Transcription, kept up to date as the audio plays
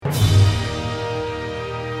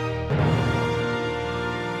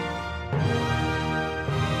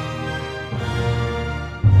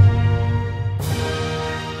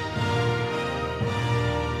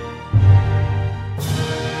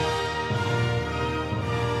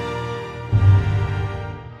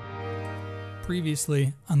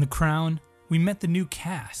Previously on The Crown, we met the new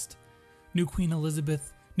cast. New Queen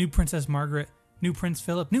Elizabeth, new Princess Margaret, new Prince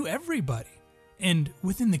Philip, new everybody. And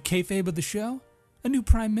within the kayfabe of the show, a new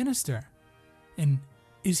Prime Minister. And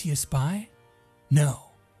is he a spy? No.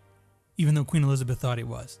 Even though Queen Elizabeth thought he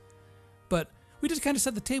was. But we just kind of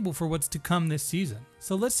set the table for what's to come this season.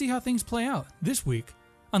 So let's see how things play out this week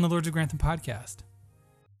on the Lords of Grantham podcast.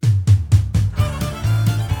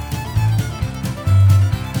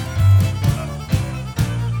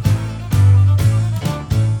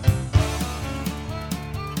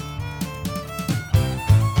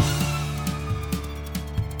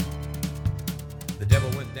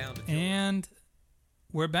 And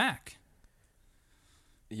we're back.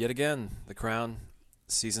 Yet again, The Crown,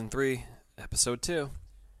 Season 3, Episode 2.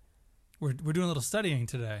 We're doing a little studying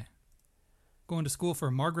today. Going to school for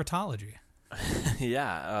Margaretology.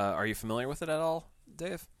 Yeah. Are you familiar with it at all,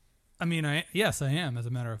 Dave? I mean, yes, I am, as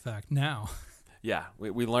a matter of fact, now. Yeah,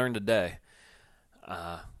 we learned today.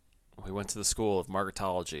 We went to the School of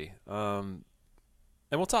Margaretology.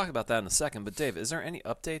 And we'll talk about that in a second. But, Dave, is there any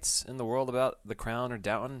updates in the world about The Crown or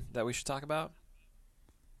Downton that we should talk about?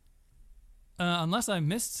 Unless I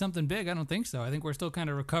missed something big, I don't think so. I think we're still kind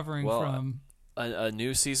of recovering from... A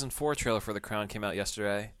new Season 4 trailer for The Crown came out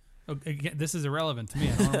yesterday. Again, this is irrelevant to me.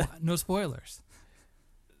 I don't know, no spoilers.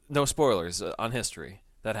 No spoilers on history.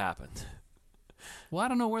 That happened. Well, I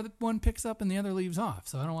don't know where the one picks up and the other leaves off,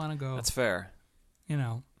 so I don't want to go... That's fair. You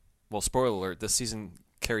know. Well, spoiler alert, this season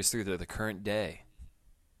carries through to the current day.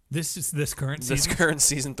 This current season? This current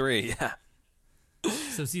Season 3, yeah.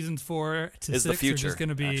 So Seasons 4 to is 6 the future, are just going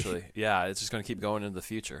to be... Actually. Yeah, it's just going to keep going into the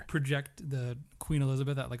future. Project the Queen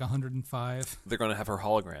Elizabeth at like 105. They're going to have her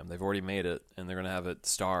hologram. They've already made it, and they're going to have it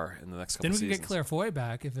star in the next couple seasons. Then we can get Claire Foy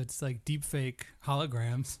back if it's like deep fake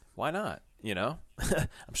holograms. Why not? You know?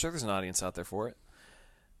 I'm sure there's an audience out there for it.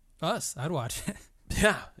 Us. I'd watch it.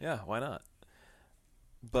 Yeah, why not?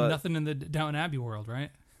 But nothing in the Downton Abbey world,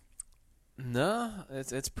 right? No,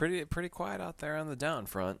 it's pretty quiet out there on the Downton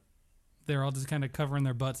front. They're all just kind of covering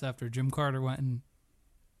their butts after Jim Carter went and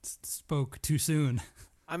spoke too soon.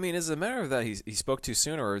 I mean, is it a matter of that he spoke too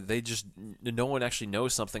soon, or they just no one actually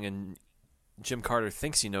knows something, and Jim Carter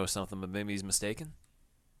thinks he knows something, but maybe he's mistaken?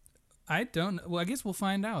 I don't know. Well, I guess we'll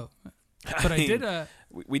find out. But I did.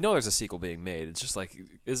 We know there's a sequel being made. It's just like,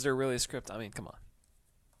 is there really a script? I mean, come on.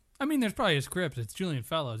 I mean, there's probably a script. It's Julian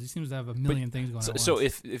Fellows. He seems to have a million things going on. So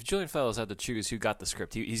if Julian Fellows had to choose who got the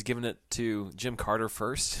script, he's given it to Jim Carter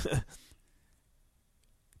first.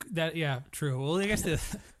 Yeah, true. Well, I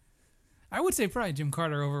guess I would say probably Jim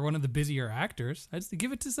Carter over one of the busier actors. I'd just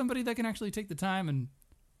give it to somebody that can actually take the time and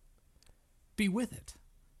be with it.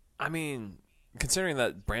 I mean, considering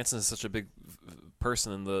that Branson is such a big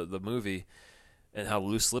person in the movie, and how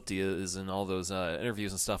loose-lipped he is in all those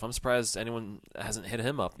interviews and stuff, I'm surprised anyone hasn't hit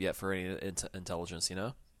him up yet for any intelligence, you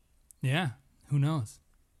know? Yeah, who knows?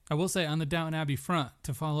 I will say, on the Downton Abbey front,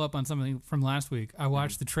 to follow up on something from last week, I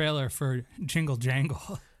watched the trailer for Jingle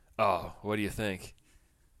Jangle. Oh, what do you think?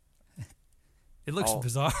 It looks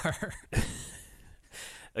bizarre.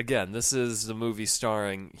 Again, this is the movie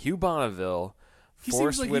starring Hugh Bonneville,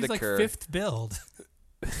 Forrest Whitaker. He's like fifth build.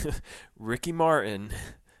 Ricky Martin.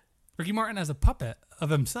 Ricky Martin as a puppet of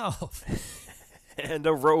himself. And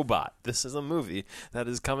a robot. This is a movie that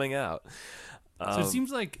is coming out. So it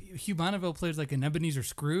seems like Hugh Bonneville plays like an Ebenezer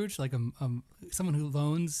Scrooge, like someone who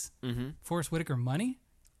loans Forrest Whitaker money.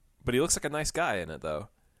 But he looks like a nice guy in it, though.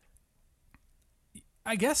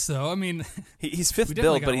 I guess so. I mean, he's fifth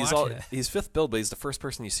build, but he's fifth build, but he's the first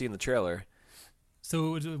person you see in the trailer. So it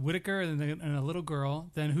was Whitaker and a little girl.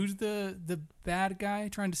 Then who's the bad guy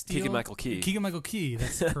trying to steal? Keegan-Michael Key. Keegan-Michael Key.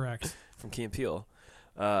 That's correct. From Key and Peele.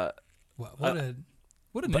 What an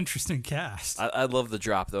interesting cast. I love the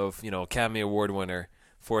drop though of, Academy Award winner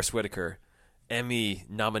Forrest Whitaker, Emmy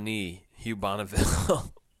nominee Hugh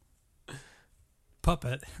Bonneville.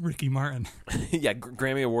 Puppet Ricky Martin. Yeah,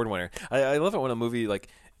 Grammy Award winner. I love it when a movie like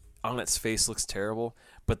on its face looks terrible,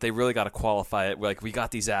 but they really got to qualify it. Like, we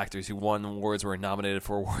got these actors who won awards, were nominated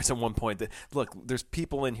for awards at one point. Look, there's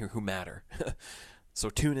people in here who matter.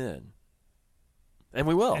 So tune in. And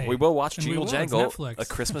we will. We will watch Jingle Jangle, A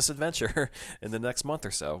Christmas Adventure, in the next month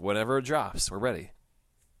or so. Whenever it drops, we're ready.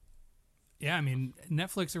 Yeah, I mean,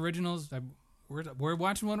 Netflix originals, we're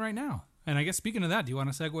watching one right now. And I guess speaking of that, do you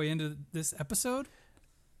want to segue into this episode?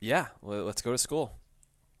 Yeah, let's go to school.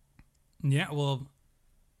 Yeah, well,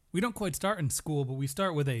 we don't quite start in school, but we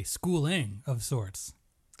start with a schooling of sorts.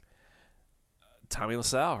 Tommy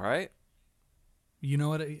LaSalle, right? You know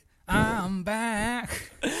what? I'm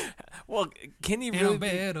back. Well, can he really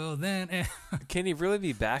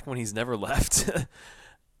be back when he's never left?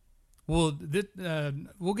 Well,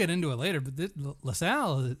 we'll get into it later, but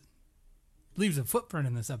LaSalle leaves a footprint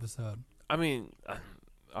in this episode. I mean,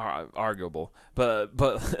 arguable, but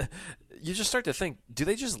you just start to think: do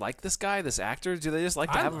they just like this guy, this actor? Do they just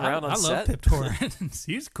like to have him around on set? I love Pip Torrens.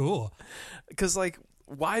 He's cool. Because like,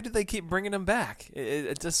 why do they keep bringing him back?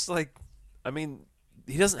 It just like, I mean,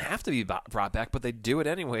 he doesn't have to be brought back, but they do it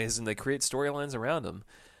anyways, and they create storylines around him.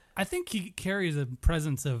 I think he carries a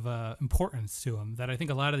presence of importance to him that I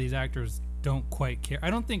think a lot of these actors don't quite care. I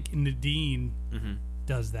don't think Nadine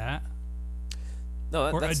does that.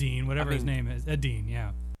 No, or Adine, whatever his name is. Adine,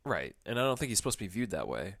 yeah. Right, and I don't think he's supposed to be viewed that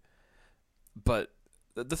way. But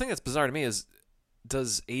the thing that's bizarre to me is,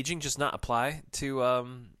 does aging just not apply to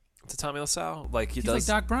Tommy LaSalle? Like he's like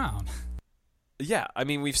Doc Brown. Yeah, I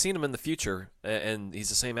mean, we've seen him in the future, and he's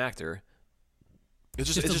the same actor.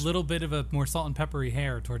 It's just a little bit of a more salt and peppery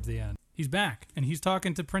hair towards the end. He's back, and he's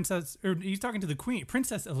talking to he's talking to the Queen,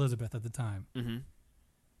 Princess Elizabeth at the time. Mm-hmm.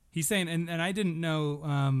 He's saying, and I didn't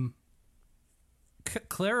know,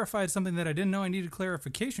 clarified something that I didn't know I needed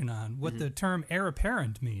clarification on, what the term heir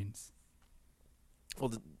apparent means.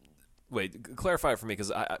 Well, wait, clarify it for me, because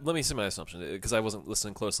let me see my assumption, because I wasn't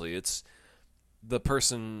listening closely. It's the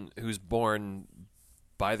person who's born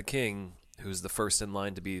by the king who's the first in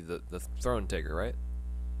line to be the throne taker, right?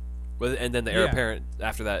 And then the heir apparent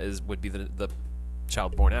after that would be the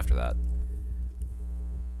child born after that.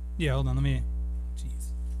 Yeah, hold on, let me...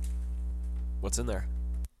 Jeez. What's in there?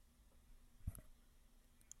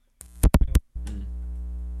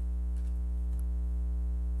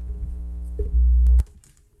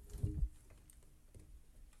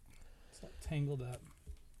 It's not tangled up.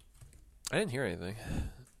 I didn't hear anything.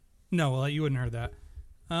 No, well, you wouldn't heard that.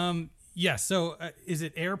 Yeah, so is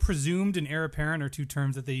it heir presumed and heir apparent are two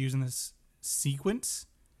terms that they use in this sequence?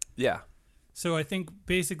 Yeah. So I think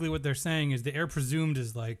basically what they're saying is the heir presumed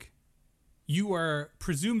is like you are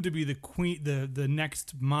presumed to be the queen, the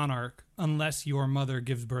next monarch, unless your mother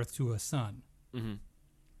gives birth to a son. Mm-hmm.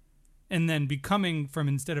 And then becoming from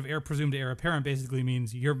instead of heir presumed to heir apparent basically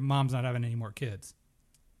means your mom's not having any more kids.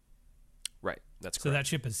 Right, that's correct. So that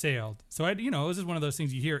ship has sailed. So this is one of those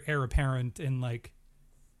things you hear heir apparent in like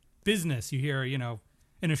business. You hear,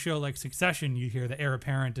 in a show like Succession, you hear the heir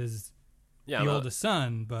apparent is the oldest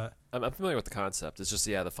son, but I'm familiar with the concept. It's just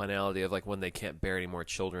the finality of like when they can't bear any more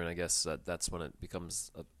children. I guess that's when it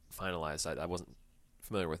becomes finalized. I wasn't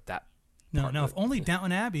familiar with that. No. If only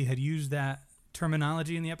Downton Abbey had used that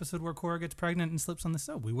terminology in the episode where Cora gets pregnant and slips on the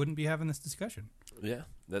soap, we wouldn't be having this discussion. Yeah,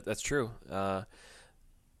 that's true.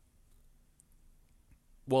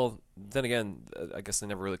 Well, then again, I guess they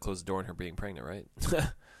never really closed the door on her being pregnant, right?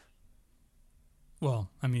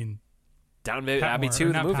 Well, I mean, Downton Abbey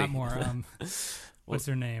 2, the movie. Patmore, what's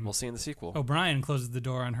her name? We'll see in the sequel. O'Brien closes the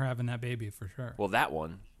door on her having that baby for sure. Well, that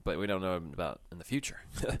one, but we don't know about in the future.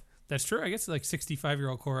 That's true. I guess like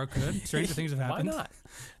 65-year-old Cora could. Stranger things have happened. Why not?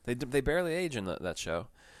 They barely age in that show.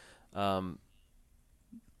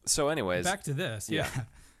 So, anyways, back to this. Yeah.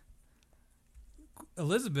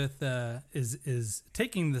 Elizabeth is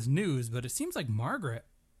taking this news, but it seems like Margaret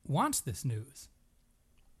wants this news.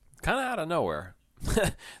 Kind of out of nowhere.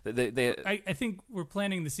 I think we're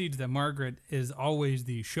planting the seeds that Margaret is always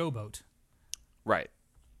the showboat. Right.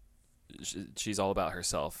 She's all about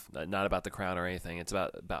herself, not about the crown or anything. It's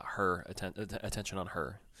about her attention on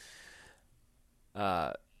her.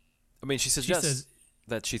 I mean, she says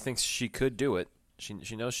that she thinks she could do it.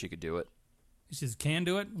 She knows she could do it. She says can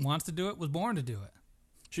do it, wants to do it, was born to do it.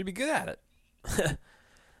 She'd be good at it.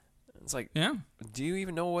 It's like, yeah. Do you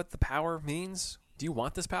even know what the power means? Do you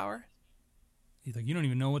want this power? He's like, you don't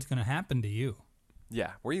even know what's going to happen to you.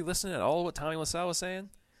 Yeah. Were you listening at all to what Tommy LaSalle was saying?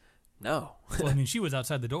 No. Well, I mean, she was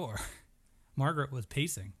outside the door. Margaret was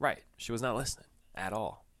pacing. Right. She was not listening at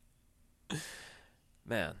all.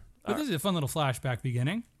 Man. But this is a fun little flashback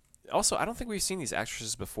beginning. Also, I don't think we've seen these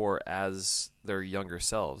actresses before as their younger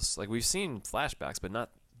selves. Like, we've seen flashbacks, but not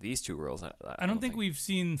these two girls. I don't think we've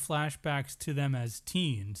seen flashbacks to them as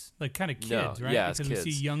teens, like kind of kids, right? Yeah, because as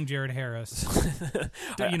we see young Jared Harris,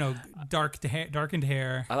 darkened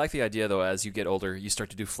hair. I like the idea, though, as you get older, you start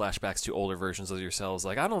to do flashbacks to older versions of yourselves.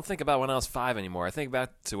 Like, I don't think about when I was 5 anymore. I think back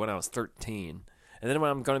to when I was 13. And then when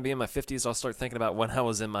I'm going to be in my 50s, I'll start thinking about when I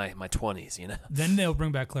was in my 20s, Then they'll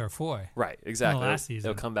bring back Claire Foy. Right, exactly. In the last season.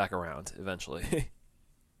 They'll come back around eventually.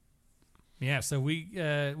 Yeah, so we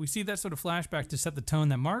see that sort of flashback to set the tone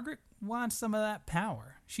that Margaret wants some of that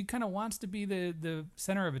power. She kind of wants to be the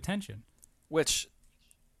center of attention. Which,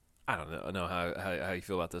 I don't know how you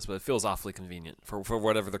feel about this, but it feels awfully convenient for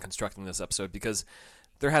whatever they're constructing this episode, because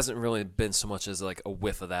there hasn't really been so much as like a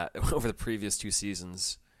whiff of that over the previous 2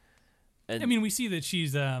 seasons. And I mean, we see that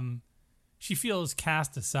she's she feels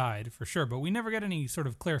cast aside for sure, but we never get any sort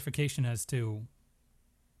of clarification as to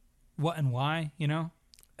what and why, you know?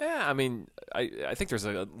 Yeah, I mean, I think there's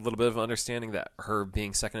a little bit of understanding that her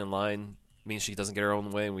being second in line means she doesn't get her own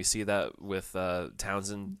way, and we see that with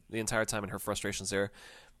Townsend the entire time and her frustrations there.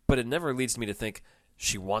 But it never leads me to think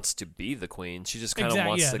she wants to be the queen. She just kind of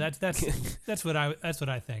wants to. Yeah, that's what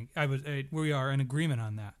I think. We are in agreement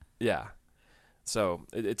on that. Yeah, so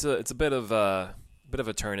it's a bit of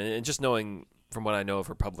a turn, and just knowing from what I know of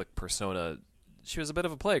her public persona, she was a bit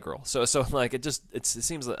of a playgirl. So like it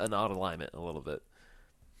seems an odd alignment a little bit.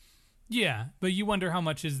 Yeah, but you wonder how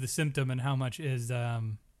much is the symptom and how much is I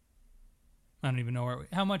don't even know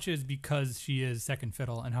how much is because she is second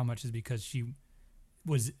fiddle and how much is because she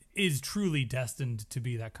is truly destined to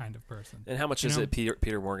be that kind of person. And how much is it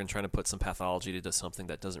Peter Morgan trying to put some pathology into something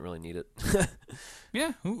that doesn't really need it?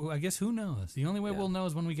 Yeah, I guess who knows? The only way we'll know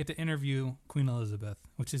is when we get to interview Queen Elizabeth,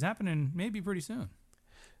 which is happening maybe pretty soon.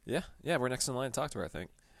 Yeah, we're next in line to talk to her, I think.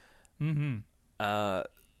 Mm-hmm.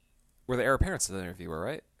 We're the heir apparents to the interviewer,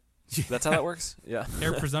 right? That's how that works? Yeah.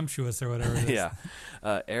 Heir presumptuous or whatever it is. Yeah.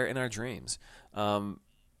 Heir in our dreams.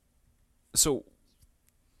 So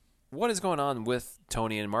what is going on with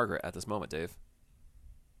Tony and Margaret at this moment, Dave?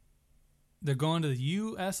 They're going to the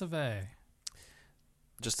U.S. of A.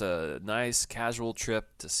 Just a nice casual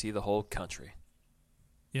trip to see the whole country.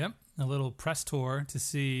 Yep. A little press tour to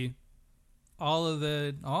see all of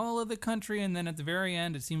the country, and then at the very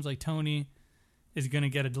end it seems like Tony is going to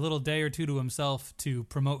get a little day or two to himself to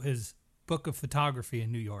promote his book of photography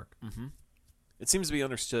in New York. Mm-hmm. It seems to be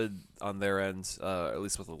understood on their end, at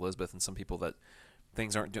least with Elizabeth and some people, that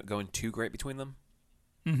things aren't going too great between them.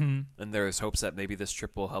 Mm-hmm. And there's hopes that maybe this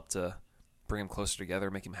trip will help to bring them closer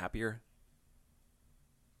together, make him happier.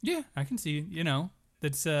 Yeah, I can see,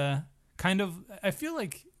 that's kind of, I feel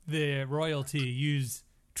like the royalty use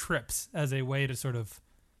trips as a way to sort of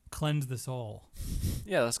cleanse the soul.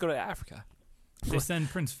 Yeah, let's go to Africa. They send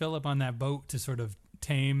Prince Philip on that boat to sort of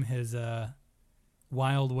tame his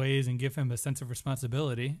wild ways and give him a sense of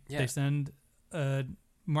responsibility. Yeah. They send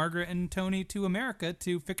Margaret and Tony to America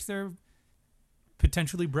to fix their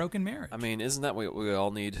potentially broken marriage. I mean, isn't that what we all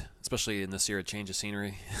need, especially in this year, a change of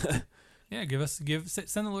scenery? Yeah,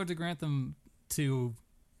 send the Lord to Grantham to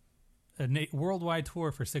a worldwide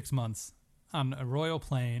tour for 6 months on a royal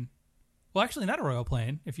plane. Well, actually, not a royal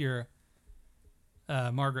plane. If you're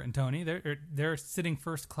Margaret and Tony, they're sitting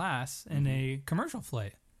first class in a commercial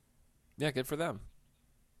flight. Yeah, good for them.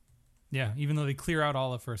 Yeah, even though they clear out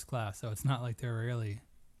all of first class, so it's not like they're really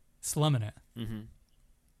slumming it. Mm-hmm.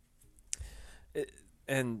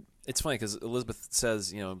 And it's funny because Elizabeth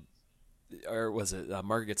says, or was it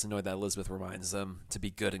Margaret gets annoyed that Elizabeth reminds them to be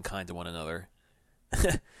good and kind to one another.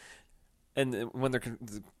 And when they're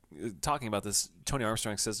talking about this, Tony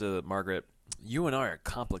Armstrong says to Margaret, "You and I are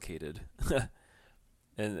complicated."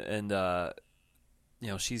 and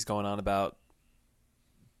she's going on about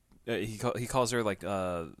he calls her like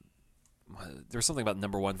there's something about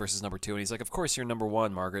number one versus number two, and he's like, "Of course you're number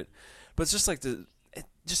one, Margaret," but it's just like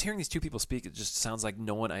just hearing these two people speak, it just sounds like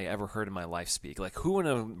no one I ever heard in my life speak. Like, who in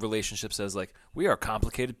a relationship says like, "We are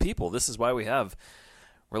complicated people. This is why we have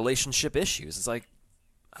relationship issues"? It's like,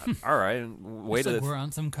 all right, like we're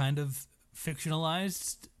on some kind of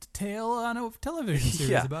fictionalized tale on a television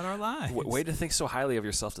series about our lives. Way to think so highly of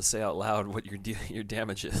yourself to say out loud what your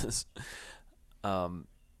damage is.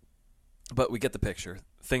 But we get the picture.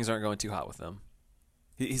 Things aren't going too hot with them.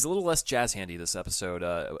 He's a little less jazz handy this episode,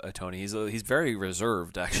 Tony. He's very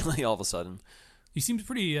reserved, actually, all of a sudden. He seems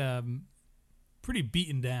pretty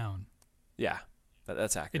beaten down. Yeah,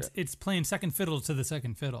 that's accurate. It's playing second fiddle to the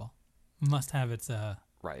second fiddle. Must have its...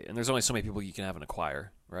 Right, and there's only so many people you can have in a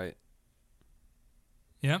choir, right?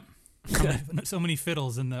 Yep. So many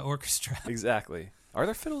fiddles in the orchestra. Exactly. Are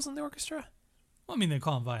there fiddles in the orchestra? Well, I mean, they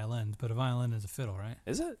call them violins, but a violin is a fiddle, right?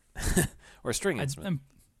 Is it? Or a string instrument?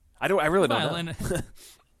 I really don't know.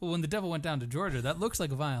 Well, when The Devil Went Down to Georgia, that looks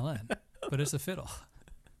like a violin, but it's a fiddle.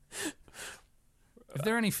 If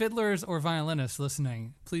there are any fiddlers or violinists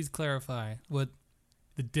listening, please clarify what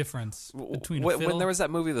the difference between a fiddle... When there was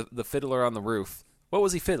that movie, The Fiddler on the Roof, what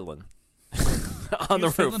was he fiddling? On the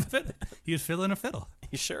roof. He was fiddling a fiddle.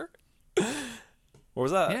 You sure? What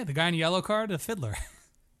was that? Yeah, the guy in yellow card, a fiddler.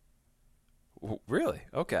 Really?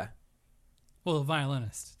 Okay. Well, a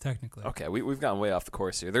violinist, technically. Okay, we've gotten way off the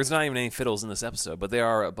course here. There's not even any fiddles in this episode, but there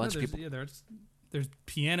are a bunch of people. Yeah, there's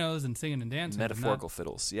pianos and singing and dancing. Metaphorical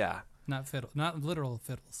fiddles, yeah. Not literal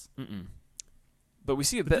fiddles. Mm-mm. But we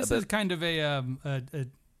see a but bit. This is kind of a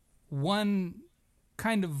one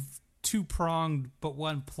kind of two-pronged but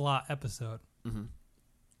one plot episode. Mm-hmm.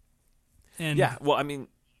 And yeah, well, I mean,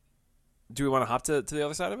 Do we want to hop to the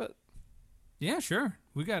other side of it? Yeah, sure.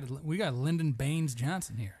 We got Lyndon Baines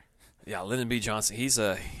Johnson here. Yeah, Lyndon B. Johnson. He's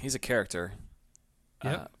a character.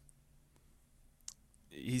 Yep.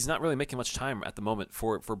 He's not really making much time at the moment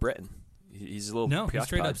for Britain. He's a little No, he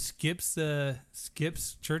preoccupied. straight up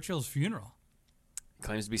skips Churchill's funeral. He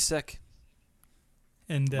claims to be sick.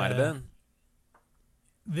 And Might have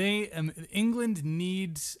been. England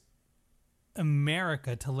needs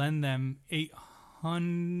America to lend them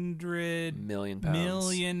 800 £1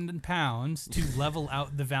 million pounds to level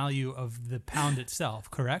out the value of the pound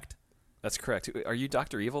itself, correct? That's correct. Are you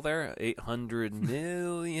Dr. Evil there? 800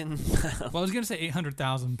 million. Well, I was going to say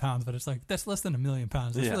 800,000 pounds, but it's like, that's less than £1 million.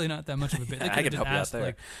 That's really not that much of a bit. I can help you out there.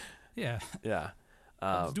 Like, yeah. Yeah.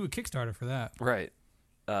 Let's do a Kickstarter for that. Right.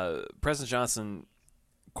 President Johnson,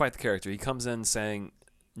 quite the character. He comes in saying,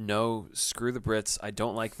 no, screw the Brits. I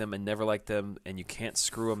don't like them and never like them, and you can't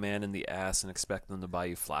screw a man in the ass and expect them to buy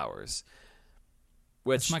you flowers.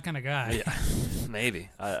 Which, that's my kind of guy. Yeah, maybe.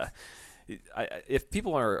 If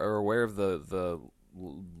people are aware of the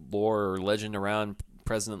lore or legend around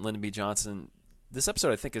President Lyndon B. Johnson, this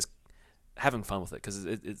episode I think is having fun with it because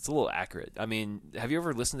it's a little accurate. I mean, have you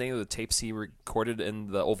ever listened to any of the tapes he recorded in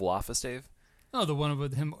the Oval Office, Dave? Oh, the one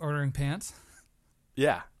with him ordering pants?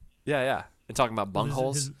 Yeah. And talking about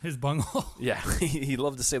bungholes. His bunghole? Yeah, he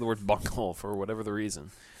loved to say the word bunghole for whatever the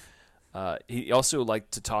reason. He also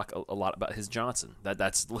liked to talk a lot about his Johnson.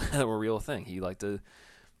 That's a real thing. He liked to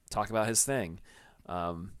talk about his thing.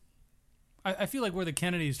 I feel like where the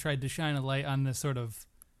Kennedys tried to shine a light on this sort of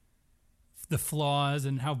the flaws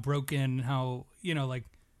and how broken, how, like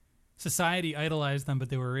society idolized them, but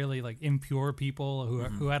they were really like impure people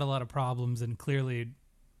who had a lot of problems and clearly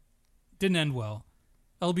didn't end well.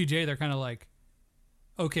 LBJ, they're kind of like,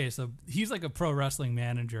 okay, so he's like a pro wrestling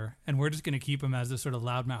manager, and we're just going to keep him as this sort of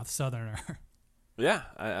loudmouth Southerner. Yeah,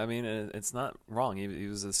 I mean, it's not wrong. He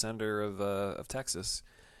was the senator of Texas,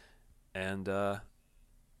 and the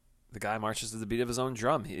guy marches to the beat of his own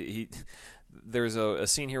drum. There's a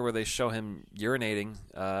scene here where they show him urinating,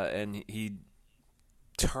 and he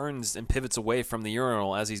turns and pivots away from the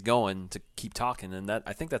urinal as he's going to keep talking, and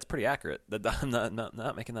I think that's pretty accurate. I'm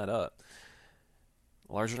not making that up.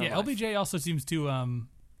 Larger than life. LBJ also seems to,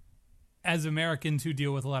 as Americans who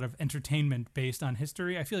deal with a lot of entertainment based on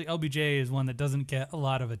history, I feel like LBJ is one that doesn't get a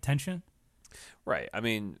lot of attention. Right. I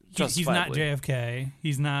mean, he's not JFK.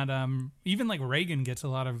 He's not, even like Reagan gets a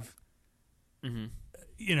lot of,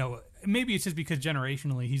 maybe it's just because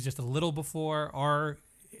generationally he's just a little before our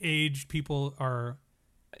age. People are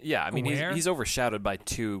Yeah, I mean, he's overshadowed by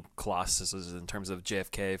two colossuses in terms of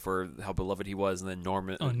JFK for how beloved he was, and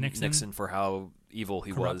then Nixon for how evil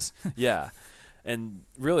he was. Yeah. And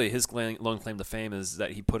really, his lone claim to fame is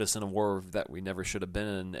that he put us in a war that we never should have been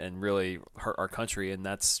in and really hurt our country, and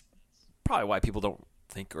that's probably why people don't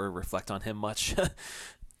think or reflect on him much.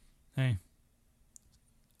 Hey.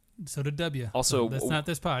 So did W. Also, that's not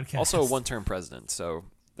this podcast. Also a one-term president, so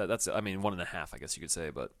that's, I mean, 1.5, I guess you could say,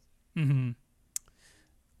 but... Mm-hmm.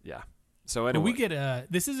 Yeah. So anyway. But we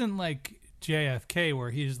get this isn't like JFK where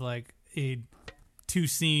he's like a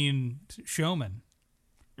two-scene showman.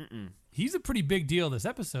 Mm-mm. He's a pretty big deal this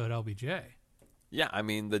episode, LBJ. Yeah, I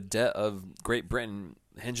mean, the debt of Great Britain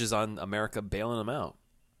hinges on America bailing them out.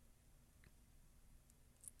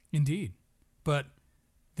 Indeed. But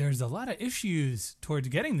there's a lot of issues towards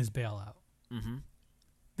getting this bailout. Mm-hmm.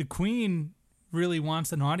 The Queen really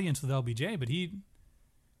wants an audience with LBJ, but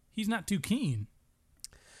he's not too keen.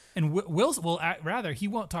 And Wilson, rather, he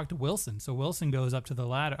won't talk to Wilson. So Wilson goes up the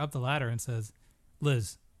ladder and says,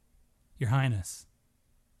 Liz, Your Highness,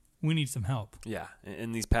 we need some help. Yeah.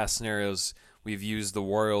 In these past scenarios, we've used the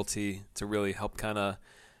royalty to really help kind of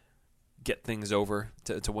get things over,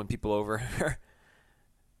 to win people over.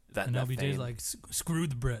 And LBJ's like, screw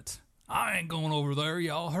the Brits. I ain't going over there,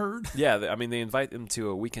 y'all heard? Yeah, I mean, they invite him to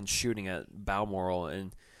a weekend shooting at Balmoral,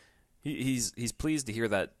 and he's pleased to hear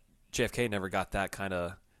that JFK never got that kind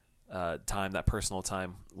of time, that personal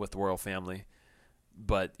time with the royal family.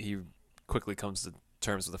 But he quickly comes to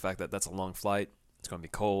terms with the fact that that's a long flight. It's going to be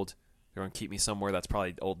cold. They're going to keep me somewhere that's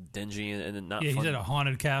probably old, dingy, and not fun. Yeah, he's at a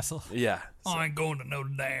haunted castle. Yeah. So. I ain't going to no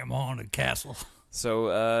damn haunted castle.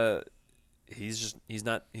 So he's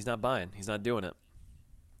not buying. He's not doing it.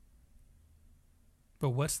 But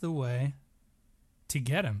what's the way to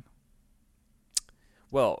get him?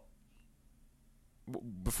 Well,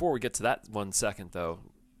 before we get to that 1 second, though,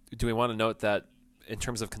 do we want to note that in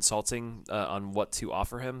terms of consulting on what to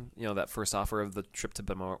offer him, that first offer of the trip to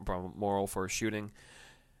Balmoral for a shooting,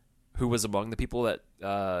 who was among the people that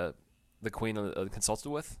the Queen consulted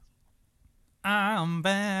with? I'm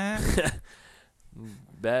back.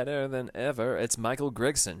 Better than ever. It's Michael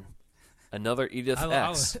Gregson. Another Edith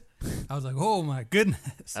X. I was like, oh my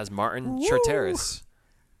goodness. As Martin Charteris.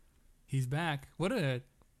 He's back. What a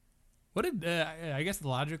I guess the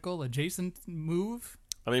logical adjacent move.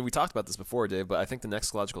 I mean, we talked about this before, Dave, but I think the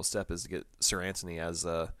next logical step is to get Sir Anthony as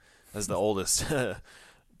the oldest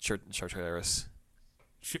Charteris.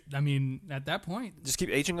 I mean, at that point, just keep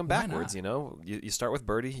aging them backwards. You know, you start with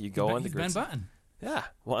Birdie, you go on to Ben Button. Yeah,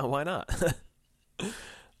 why not?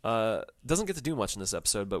 Doesn't get to do much in this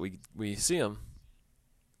episode, but we see him.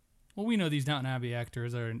 Well, we know these Downton Abbey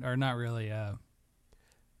actors are not really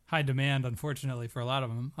high demand, unfortunately, for a lot of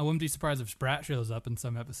them. I wouldn't be surprised if Spratt shows up in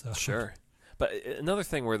some episodes. Sure. But another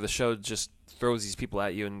thing where the show just throws these people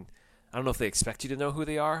at you, and I don't know if they expect you to know who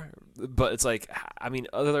they are, but it's like, I mean,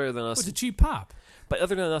 other than us... It's a cheap pop. But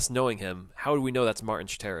other than us knowing him, how do we know that's Martin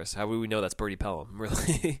Charteris? How do we know that's Birdie Pelham,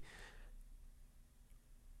 really?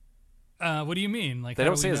 What do you mean? Like, they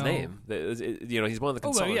don't say his name. He's one of the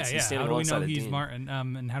consultants. Yeah. He's standing how do we know he's Dean. Martin?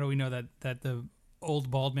 And how do we know that the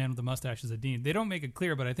old bald man with the mustache is a Dean? They don't make it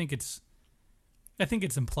clear, but I think it's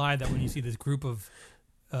implied that when you see this group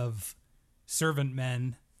of servant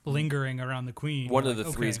men lingering around the Queen, one of the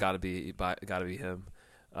three's got to be him.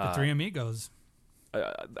 The Three Amigos.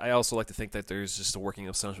 I also like to think that there's just a working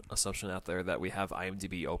assumption out there that we have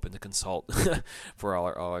IMDb open to consult for all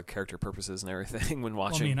our character purposes and everything when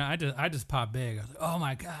watching. Well, I mean, I just popped big. I was like, oh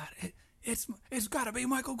my god, it's got to be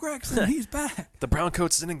Michael Gregson. He's back. The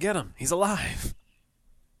Browncoats didn't get him. He's alive.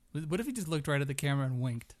 What if he just looked right at the camera and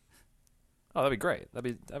winked? Oh, that'd be great.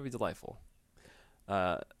 That'd be delightful.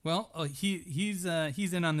 He's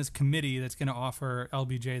in on this committee that's going to offer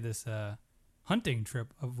LBJ this hunting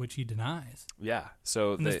trip, of which he denies. Yeah,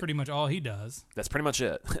 so that's pretty much all he does. That's pretty much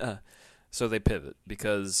it. So they pivot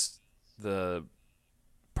because the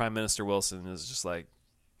Prime Minister Wilson is just like,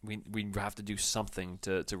 we have to do something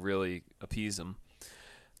to really appease him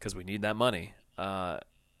because we need that money. And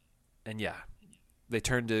yeah, they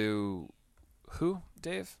turn to who,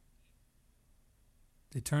 Dave?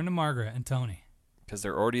 They turn to Margaret and Tony. Because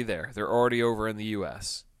they're already there. They're already over in the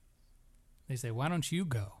U.S. They say, why don't you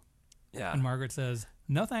go? Yeah. And Margaret says,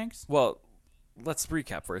 no thanks. Well, let's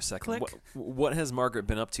recap for a second. Click. What has Margaret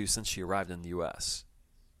been up to since she arrived in the U.S.?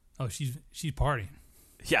 Oh, she's partying.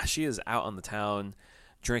 Yeah, she is out on the town,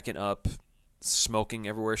 drinking up, smoking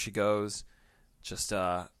everywhere she goes, just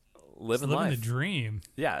living life. The dream.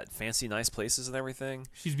 Yeah, fancy, nice places and everything.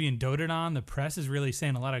 She's being doted on. The press is really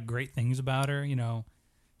saying a lot of great things about her. You know,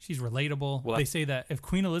 she's relatable. Well, they say that if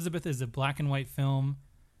Queen Elizabeth is a black and white film,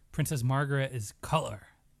 Princess Margaret is color.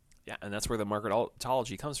 Yeah, and that's where the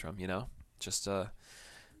Margaretology comes from, you know? Just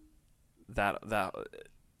that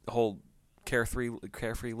whole carefree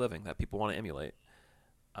living that people want to emulate.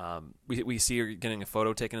 We see her getting a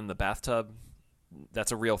photo taken in the bathtub.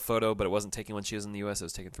 That's a real photo, but it wasn't taken when she was in the U.S. It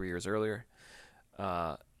was taken 3 years earlier.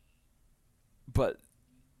 But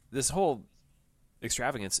this whole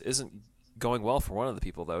extravagance isn't going well for one of the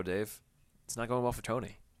people, though, Dave. It's not going well for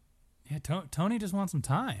Tony. Yeah, Tony just wants some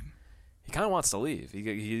time. He kind of wants to leave.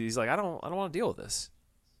 He's like, I don't want to deal with this.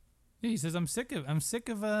 Yeah, he says, I'm sick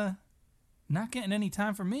of not getting any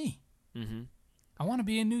time for me. Mm-hmm. I want to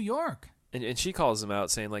be in New York. And she calls him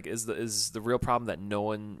out, saying like, is the real problem that no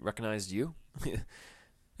one recognized you?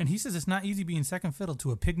 And he says it's not easy being second fiddle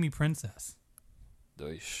to a pygmy princess.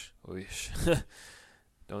 Oish.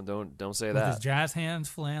 Don't say With that. With his jazz hands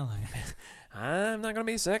flailing. I'm not gonna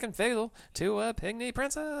be second fiddle to a pygmy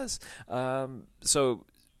princess. So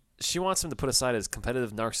she wants him to put aside his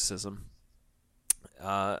competitive narcissism.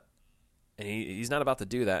 And he's not about to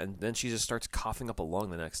do that. And then she just starts coughing up a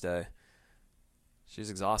lung the next day. She's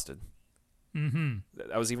exhausted. Mm-hmm.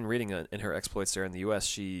 I was even reading in her exploits there in the U.S.,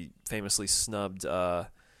 she famously snubbed the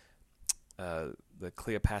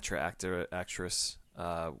Cleopatra actress.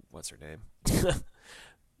 What's her name?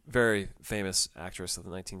 Very famous actress of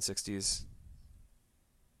the 1960s.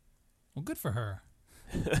 Well, good for her.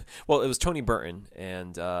 Well, it was Tony Burton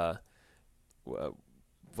and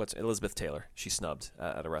Elizabeth Taylor. She snubbed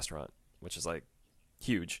at a restaurant, which is like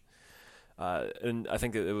huge. And I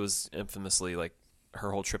think it was infamously like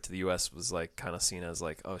her whole trip to the U.S. was like kind of seen as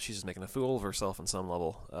like, oh, she's just making a fool of herself on some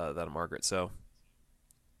level, that of Margaret. So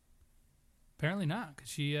apparently not, because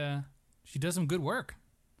she does some good work.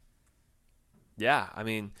 Yeah, I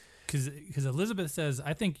mean, because Elizabeth says,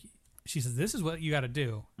 she says this is what you got to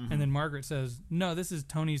do, mm-hmm. and then Margaret says, no, this is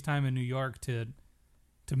Tony's time in New York to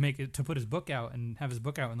put his book out and have his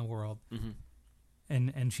book out in the world, mm-hmm.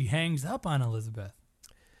 and she hangs up on Elizabeth.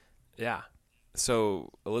 Yeah.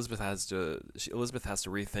 So Elizabeth has to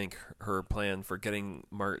rethink her plan for getting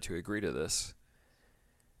Margaret to agree to this.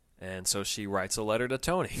 And so she writes a letter to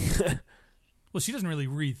Tony. Well, she doesn't really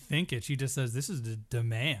rethink it. She just says, this is the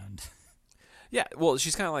demand. Yeah, well,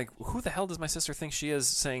 she's kind of like, who the hell does my sister think she is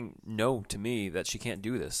saying no to me that she can't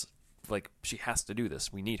do this? Like, she has to do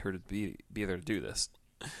this. We need her to be there to do this.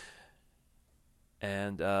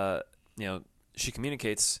 And, she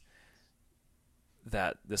communicates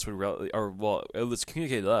that this would, it's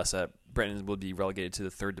communicated to us that Brandon would be relegated to the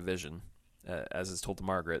 3rd Division, as is told to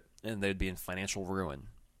Margaret, and they'd be in financial ruin.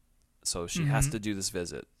 So she has to do this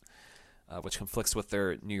visit, which conflicts with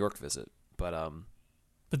their New York visit. But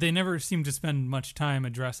they never seem to spend much time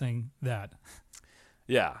addressing that.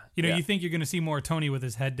 Yeah. You think you're going to see more Tony with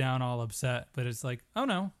his head down, all upset, but it's like, oh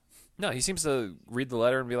no. No, he seems to read the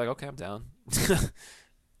letter and be like, okay, I'm down.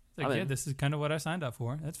 This is kind of what I signed up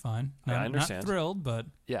for. That's fine. I understand. Not thrilled, but...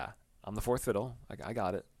 Yeah, I'm the 4th fiddle. I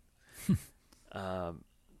got it.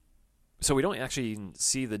 So we don't actually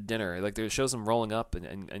see the dinner. Like, it shows them rolling up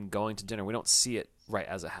and going to dinner. We don't see it right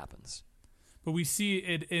as it happens. But we see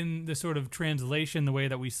it in the sort of translation, the way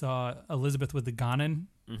that we saw Elizabeth with the Ghanan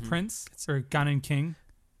prince, or Ghanan king.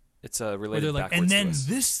 It's related backwards and then to us.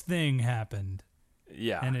 this thing happened.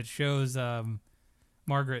 Yeah. And it shows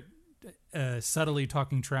Margaret subtly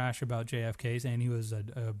talking trash about JFK, saying he was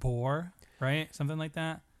a bore, right? Something like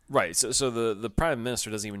that. Right. So the prime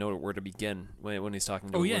minister doesn't even know where to begin when he's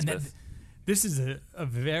talking to Elizabeth. This is a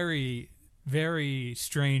very, very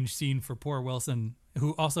strange scene for poor Wilson,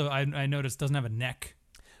 who also I noticed doesn't have a neck.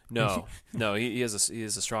 No, he has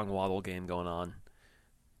a strong waddle game going on.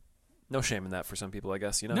 No shame in that for some people, I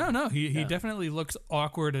guess. No, he definitely looks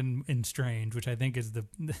awkward and strange, which I think is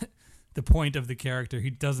the point of the character. He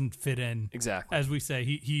doesn't fit in. Exactly. As we say,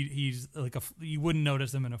 he's like you wouldn't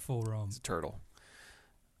notice him in a full room. He's a turtle.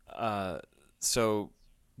 So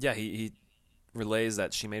yeah, he relays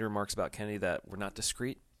that she made remarks about Kennedy that were not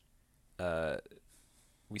discreet.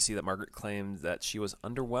 We see that Margaret claimed that she was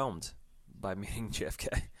underwhelmed by meeting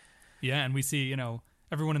JFK. Yeah, and we see,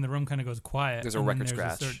 everyone in the room kind of goes quiet. There's a record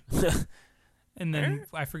scratch. And then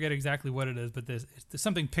I forget exactly what it is, but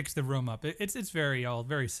something picks the room up. It's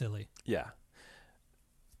very silly. Yeah.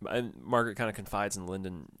 And Margaret kind of confides in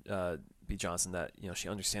Lyndon B. Johnson that, she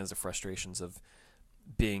understands the frustrations of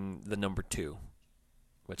being the number 2,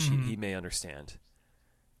 which he may understand.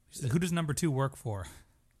 Who does number 2 work for?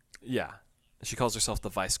 Yeah. She calls herself the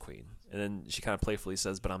Vice Queen. And then she kind of playfully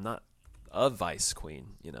says, but I'm not a Vice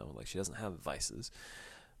Queen. Like she doesn't have vices.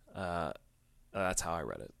 That's how I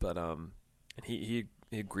read it. But and he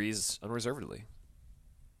agrees unreservedly.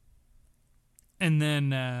 And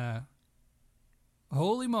then,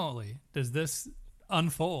 holy moly, does this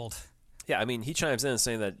unfold? Yeah, I mean, he chimes in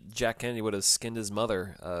saying that Jack Kennedy would have skinned his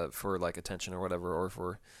mother for like attention or whatever, or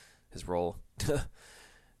for his role.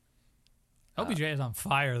 LBJ is on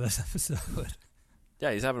fire this episode.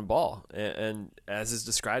 Yeah, he's having a ball. And as is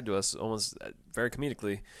described to us, almost very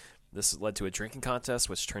comedically, this led to a drinking contest,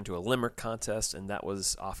 which turned to a limerick contest, and that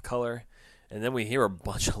was off color. And then we hear a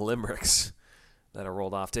bunch of limericks that are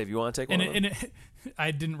rolled off. Dave, you want to take one of them?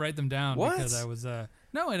 I didn't write them down what? Because I was...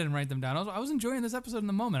 No, I didn't write them down. I was enjoying this episode in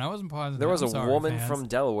the moment. I wasn't pausing. There was a woman from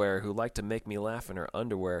Delaware who liked to make me laugh in her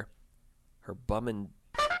underwear. Her bum and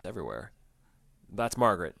everywhere. That's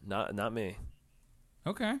Margaret, not me.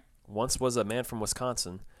 Okay. Once was a man from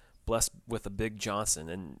Wisconsin, blessed with a big Johnson,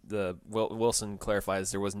 and Wilson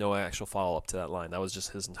clarifies there was no actual follow-up to that line. That was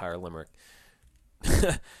just his entire limerick.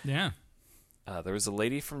 Yeah. There was a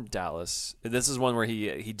lady from Dallas. This is one where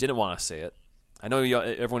he didn't want to say it. I know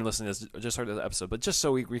everyone listening has just heard the episode, but just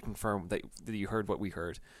so we reconfirm that you heard what we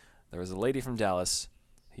heard. There was a lady from Dallas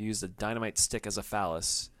who used a dynamite stick as a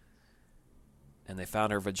phallus, and they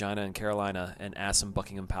found her vagina in Carolina and ass in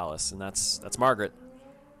Buckingham Palace, and that's Margaret.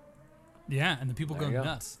 Yeah, and the people go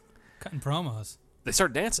nuts, cutting promos. They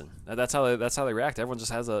start dancing. That's how they react. Everyone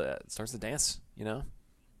just starts to dance,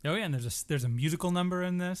 Oh yeah, and there's a musical number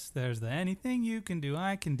in this. There's the anything you can do,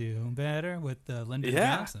 I can do better with Lyndon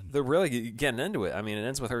Johnson. They're really getting into it. I mean, it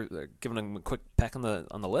ends with her giving him a quick peck on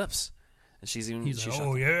the lips, and he's like,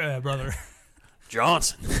 oh yeah, brother,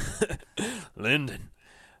 Johnson, Lyndon.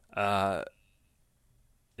 Yeah,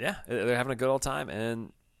 they're having a good old time,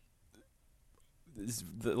 and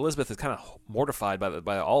Elizabeth is kind of mortified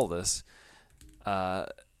by all of this,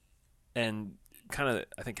 and kind of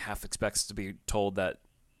I think half expects to be told that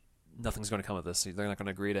nothing's going to come of this. They're not going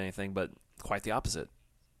to agree to anything, but quite the opposite.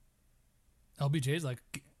 LBJ's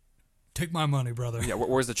like, take my money, brother. Yeah,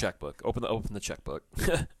 where's the checkbook? Open the checkbook.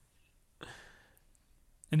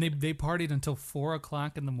 And they partied until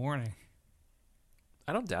 4:00 in the morning.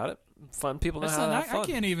 I don't doubt it. Fun people know how to have fun. I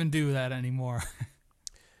can't even do that anymore.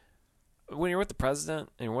 When you're with the president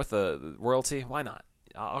and you're with the royalty, why not?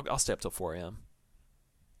 I'll stay up till 4 a.m.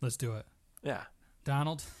 Let's do it. Yeah.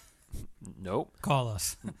 Donald, Nope. call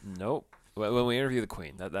us. Nope. When we interview the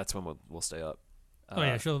Queen, that's when we'll stay up. Oh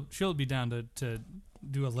yeah, she'll be down to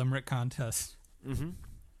do a limerick contest. Mm-hmm.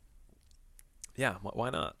 Yeah, why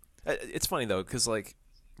not? It's funny though, because like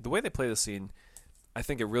the way they play the scene, I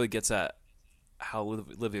think it really gets at how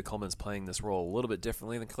Olivia Colman's playing this role a little bit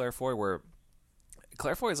differently than Claire Foy, where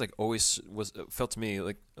Claire Foy is like always felt to me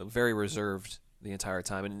like very reserved the entire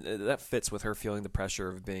time, and that fits with her feeling the pressure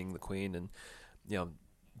of being the Queen and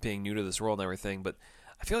being new to this role and everything. But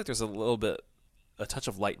I feel like there's a touch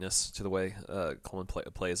of lightness to the way Colman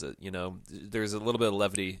plays it. There's a little bit of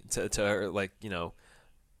levity to her, like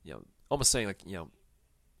almost saying like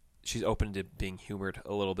she's open to being humored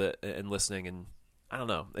a little bit and listening, and I don't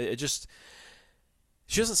know, it just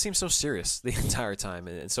she doesn't seem so serious the entire time,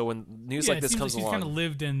 and so when news like this comes along, she's kind of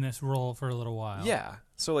lived in this role for a little while. Yeah,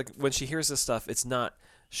 so like when she hears this stuff, it's not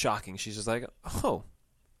shocking. She's just like, oh,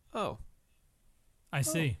 I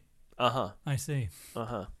see. I see.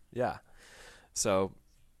 Yeah. So,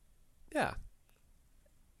 yeah.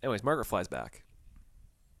 Anyways, Margaret flies back.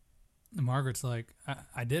 And Margaret's like,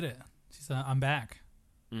 I did it. She said, I'm back.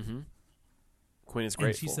 Mm-hmm. Queen is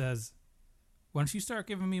grateful. And she says, why don't you start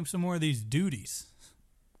giving me some more of these duties?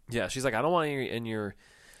 Yeah, she's like, I don't want any in your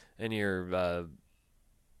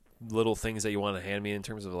little things that you want to hand me in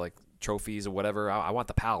terms of like trophies or whatever. I want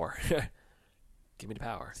the power. Give me the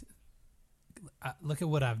power. Look at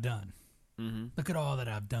what I've done. Mm-hmm. Look at all that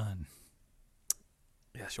I've done.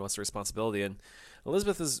 Yeah, she wants the responsibility, and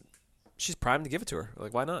Elizabeth she's primed to give it to her.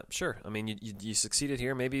 Like, why not? Sure. I mean, you succeeded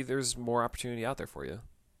here. Maybe there's more opportunity out there for you.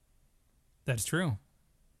 That's true.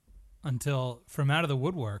 Until from out of the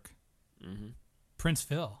woodwork, Prince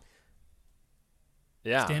Phil.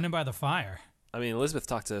 Yeah. Standing by the fire. I mean, Elizabeth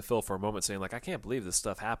talked to Phil for a moment saying, like, I can't believe this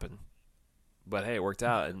stuff happened. But, hey, it worked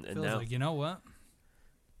out. And Phil's now, like, you know what?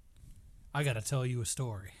 I got to tell you a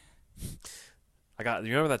story. You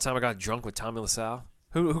remember that time I got drunk with Tommy LaSalle?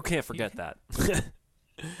 Who can't forget that?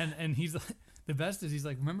 and he's like, the best is he's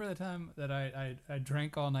like, remember that time that I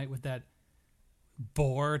drank all night with that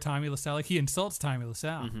bore Tommy LaSalle? Like, he insults Tommy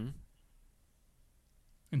LaSalle. Mm-hmm.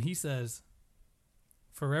 And he says,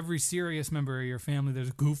 for every serious member of your family, there's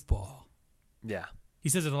a goofball. Yeah. He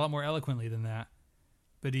says it a lot more eloquently than that.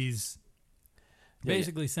 But he's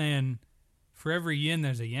basically saying, for every yin,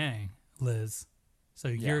 there's a yang, Liz. So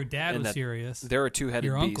your dad was serious. There are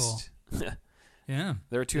two-headed beasts. Yeah.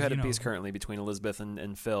 There are two-headed beasts currently between Elizabeth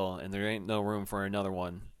and Phil, and there ain't no room for another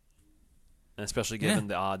one. And especially given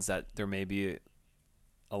the odds that there may be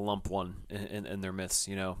a lump one in their myths,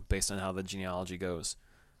 based on how the genealogy goes.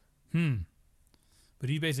 But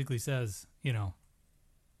he basically says,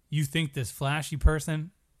 you think this flashy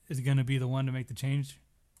person is going to be the one to make the change?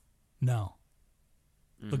 No.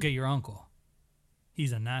 Look at your uncle.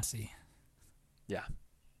 He's a Nazi. Yeah.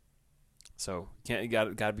 So you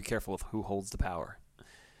got to be careful of who holds the power.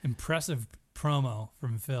 Impressive promo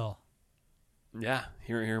from Phil. Yeah,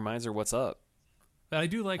 he reminds her what's up. But I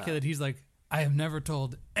do like that he's like, I have never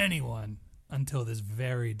told anyone until this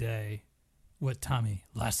very day what Tommy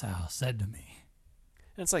LaSalle said to me.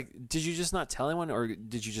 And it's like, did you just not tell anyone, or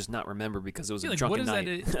did you just not remember because it was a drunken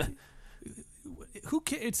night?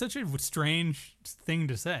 It's such a strange thing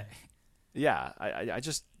to say. Yeah, I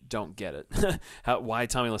just don't get it. Why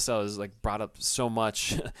Tommy LaSalle is like brought up so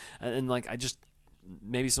much, and like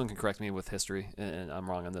maybe someone can correct me with history, and I'm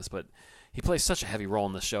wrong on this, but he plays such a heavy role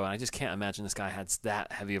in this show, and I just can't imagine this guy had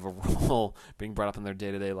that heavy of a role being brought up in their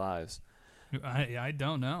day-to-day lives. I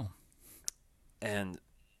don't know. And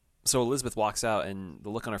so Elizabeth walks out, and the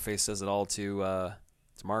look on her face says it all to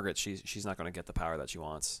Margaret. She's not going to get the power that she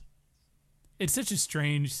wants. It's such a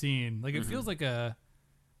strange scene. Like it feels like a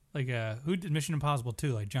who did Mission Impossible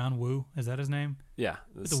 2? Like John Woo, is that his name? Yeah.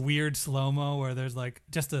 With the weird slow-mo where there's like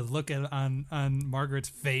just a look on Margaret's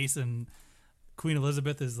face, and Queen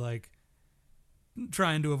Elizabeth is like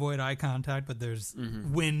trying to avoid eye contact, but there's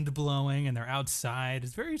wind blowing and they're outside.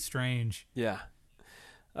 It's very strange. Yeah.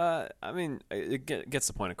 I mean, it gets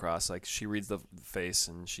the point across. Like, she reads the face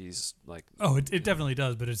and she's like... Oh, it definitely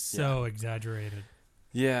does, but it's so exaggerated.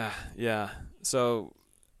 Yeah. So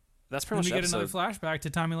that's pretty much the episode. We get another flashback to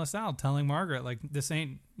Tommy LaSalle telling Margaret, like, this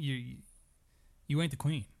ain't... You ain't the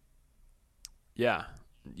queen. Yeah.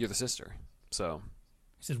 You're the sister. So...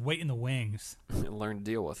 He says, wait in the wings. Learn to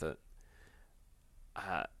deal with it.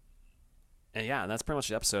 And yeah, that's pretty much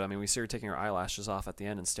the episode. I mean, we see her taking her eyelashes off at the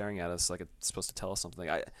end and staring at us like it's supposed to tell us something.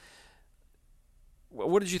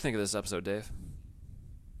 What did you think of this episode, Dave?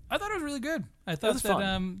 I thought it was really good. I thought that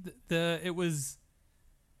fun. it was.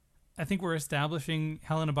 I think we're establishing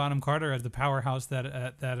Helena Bonham Carter as the powerhouse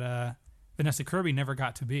that Vanessa Kirby never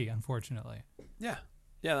got to be, unfortunately. Yeah,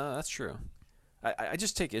 no, that's true. I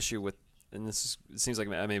just take issue with, and it seems like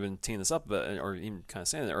I may have been teeing this up, but or even kind of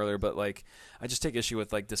saying it earlier, but like I just take issue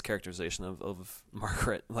with like this characterization of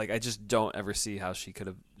Margaret. Like I just don't ever see how she could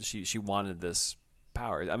have she wanted this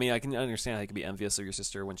power. I mean, I can understand how you can be envious of your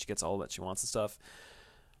sister when she gets all that she wants and stuff.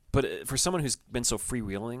 But for someone who's been so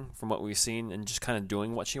freewheeling from what we've seen and just kind of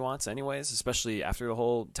doing what she wants anyways, especially after the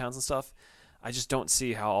whole Townsend stuff, I just don't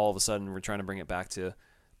see how all of a sudden we're trying to bring it back to,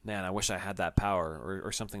 man, I wish I had that power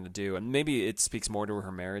or something to do. And maybe it speaks more to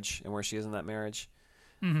her marriage and where she is in that marriage.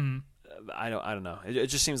 Mm-hmm. I don't know. It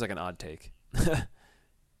just seems like an odd take.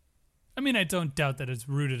 I mean, I don't doubt that it's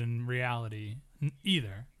rooted in reality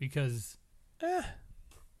either, because,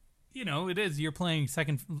 you know, it is. You're playing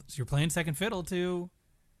second fiddle to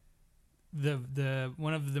the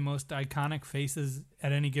one of the most iconic faces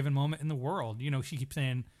at any given moment in the world. You know, she keeps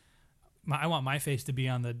saying, I want my face to be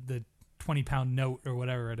on the 20-pound note or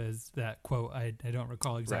whatever it is, that quote. I don't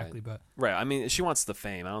recall exactly, but right. I mean, she wants the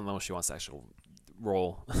fame. I don't know if she wants the actual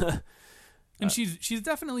role. And she's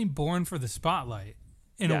definitely born for the spotlight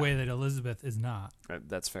in a way that Elizabeth is not. Right,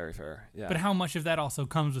 that's very fair. Yeah. But how much of that also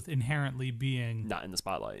comes with inherently being not in the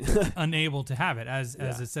spotlight, unable to have it? As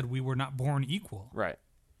I said, we were not born equal. Right.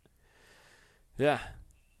 Yeah.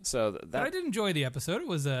 So but I did enjoy the episode. It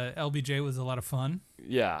was LBJ was a lot of fun.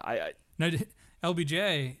 Yeah,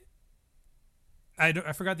 LBJ.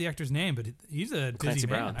 I forgot the actor's name, but he's a Clancy busy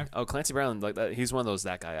man. Brown. Clancy Brown, like that. He's one of those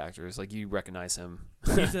that guy actors. Like you recognize him.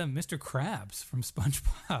 He's Mr. Krabs from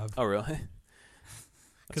SpongeBob. Oh, really?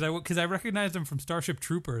 Because I recognized him from Starship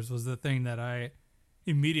Troopers was the thing that I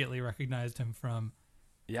immediately recognized him from.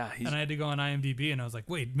 Yeah, and I had to go on IMDb, and I was like,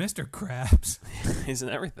 "Wait, Mr. Krabs." He's in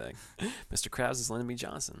everything. Mr. Krabs is Lyndon B.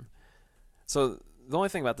 Johnson. So the only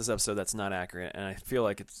thing about this episode that's not accurate, and I feel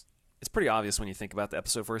like it's pretty obvious when you think about the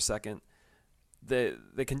episode for a second, they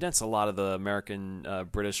condense a lot of the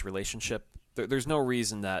American-British relationship. There's no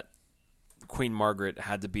reason that Queen Margaret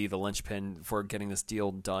had to be the linchpin for getting this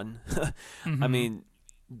deal done. Mm-hmm. I mean,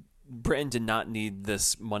 Britain did not need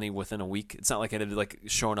this money within a week. It's not like it had like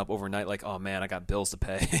shown up overnight like, oh man, I got bills to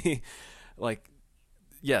pay. Like,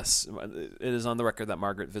 yes, it is on the record that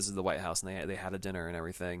Margaret visited the White House and they had a dinner and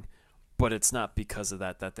everything. But it's not because of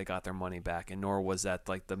that they got their money back, and nor was that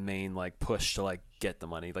like the main like push to like get the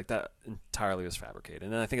money. Like that entirely was fabricated.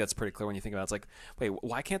 And I think that's pretty clear when you think about it. It's like, wait,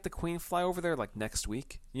 why can't the Queen fly over there like next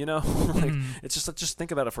week? You know, like it's just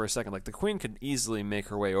think about it for a second. Like the Queen could easily make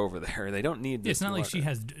her way over there. They don't need this. It's not like she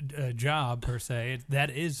has a job per se.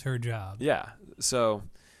 That is her job. Yeah. So,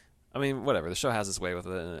 I mean, whatever. The show has its way with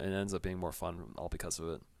it, and it ends up being more fun all because of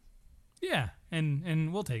it. Yeah,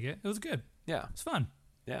 and we'll take it. It was good. Yeah, it's fun.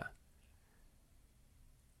 Yeah.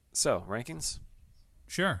 So, rankings?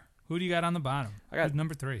 Sure. Who do you got on the bottom? Who's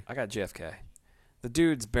number 3? I got JFK. The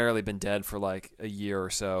dude's barely been dead for like a year or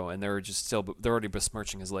so, and they're already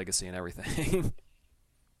besmirching his legacy and everything.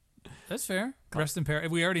 That's fair. Rest in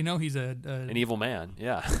paradise. We already know he's an evil man.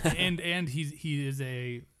 Yeah. and he is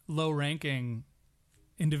a low-ranking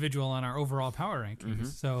individual on our overall power rankings. Mm-hmm.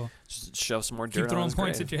 So just shove some more dirt keep throwing on his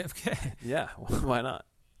points grave. at JFK. Yeah. Why not?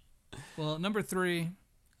 Well, number 3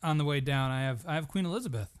 on the way down, I have Queen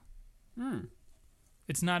Elizabeth.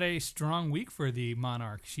 It's not a strong week for the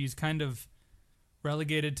monarch. She's kind of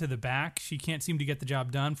relegated to the back. She can't seem to get the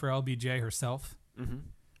job done for LBJ herself. Mm-hmm.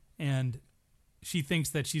 And she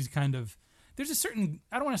thinks that she's kind of... There's a certain...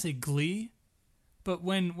 I don't want to say glee, but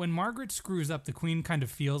when Margaret screws up, the Queen kind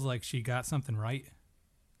of feels like she got something right.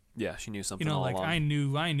 Yeah, she knew something all like along. I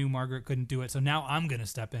knew Margaret couldn't do it, so now I'm going to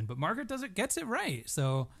step in. But Margaret gets it right,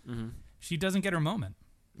 so she doesn't get her moment.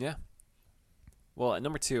 Yeah. Well, at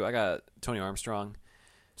number 2, I got Tony Armstrong.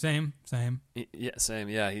 Same. Yeah, same.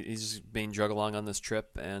 Yeah, he's just being drugged along on this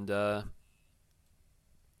trip, and I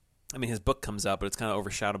mean, his book comes out, but it's kind of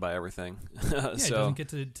overshadowed by everything. Yeah, he doesn't get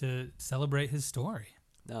to celebrate his story.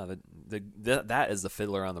 No, that is the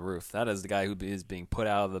fiddler on the roof. That is the guy who is being put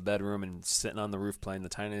out of the bedroom and sitting on the roof playing the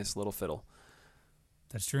tiniest little fiddle.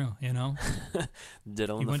 That's true. You know,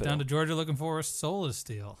 he went down to Georgia looking for a soul of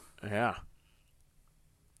steel. Yeah.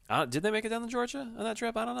 Did they make it down to Georgia on that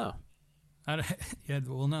trip? I don't know. Yeah,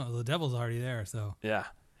 well, no, the devil's already there, so. Yeah.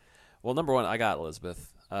 Well, number 1, I got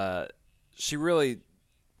Elizabeth. She really,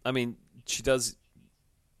 I mean, she does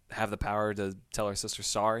have the power to tell her sister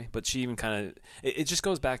sorry, but she even kind of, it just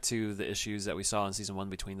goes back to the issues that we saw in season 1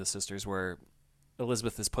 between the sisters, where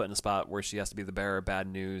Elizabeth is put in a spot where she has to be the bearer of bad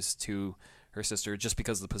news to her sister just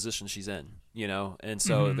because of the position she's in, you know? And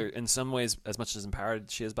so there, in some ways, as much as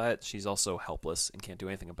empowered she is by it, she's also helpless and can't do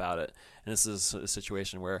anything about it. And this is a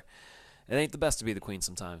situation where it ain't the best to be the queen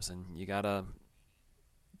sometimes, and you gotta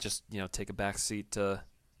just, you know, take a back seat to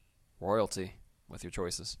royalty with your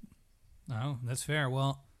choices. Oh, that's fair.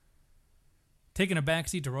 Well, taking a back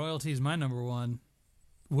seat to royalty is my number one.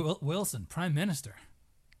 Wilson, Prime Minister.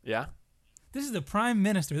 Yeah? This is the Prime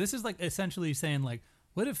Minister. This is like essentially saying, like,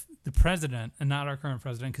 what if the president, and not our current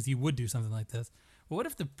president, because he would do something like this, but what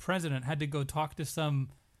if the president had to go talk to some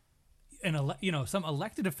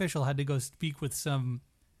elected official had to go speak with some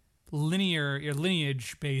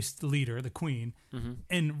lineage-based leader, the queen,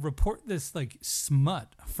 and report this, like,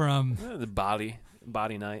 smut from... The body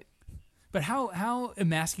night. But how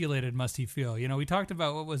emasculated must he feel? You know, we talked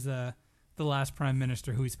about what was the last prime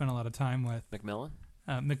minister who we spent a lot of time with. Macmillan?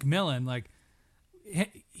 Macmillan, like,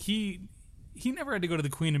 he never had to go to the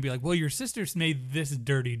queen and be like, well, your sister's made this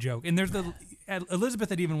dirty joke. And there's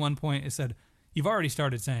Elizabeth at even one point has said, you've already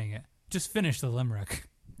started saying it. Just finish the limerick.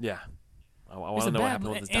 Yeah. I want to know what happened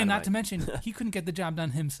with this dynamite. And not to mention, he couldn't get the job done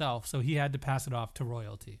himself, so he had to pass it off to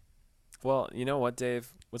royalty. Well, you know what,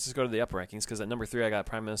 Dave? Let's just go to the upper rankings, because at number 3 I got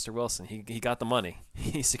Prime Minister Wilson. He got the money.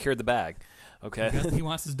 He secured the bag. Okay. He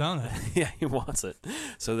wants his donut. Yeah, he wants it.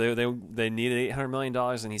 So they needed $800 million,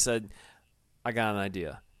 and he said, I got an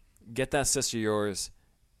idea. Get that sister of yours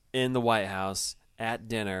in the White House at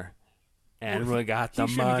dinner, and we got the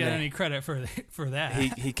money. He shouldn't get any credit for that.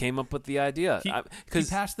 He came up with the idea. He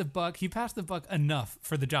passed the buck. He passed the buck enough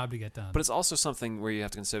for the job to get done. But it's also something where you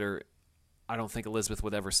have to consider, I don't think Elizabeth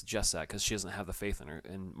would ever suggest that, because she doesn't have the faith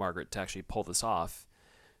in Margaret to actually pull this off.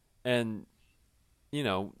 And, you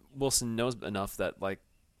know, Wilson knows enough that, like,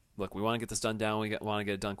 look, we want to get this done down. We want to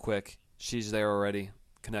get it done quick. She's there already.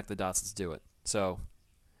 Connect the dots. Let's do it. So,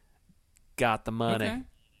 got the money. Okay.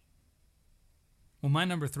 Well, my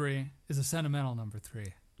number 3 is a sentimental number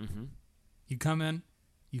 3. Mm-hmm. You come in,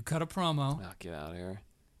 you cut a promo. Oh, get out of here.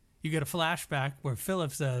 You get a flashback where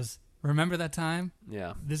Philip says, remember that time?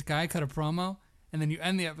 Yeah. This guy cut a promo? And then you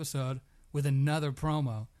end the episode with another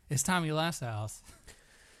promo. It's Tommy Lascelles.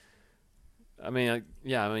 I mean,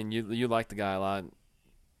 you like the guy a lot.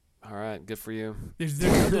 All right, good for you. There's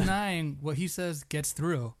no denying what he says gets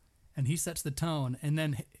through, and he sets the tone. And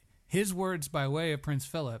then his words by way of Prince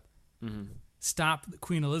Philip stop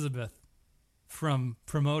Queen Elizabeth from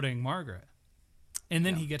promoting Margaret. And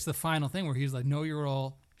then he gets the final thing where he's like, know your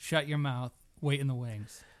role, shut your mouth, wait in the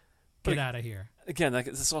wings. Get out of here. Again,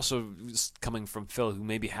 this is also coming from Phil, who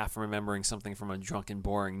may be half remembering something from a drunken,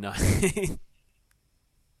 boring night.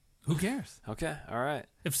 Who cares? Okay, all right.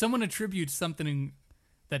 If someone attributes something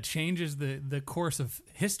that changes the course of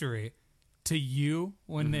history to you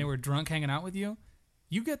when they were drunk hanging out with you,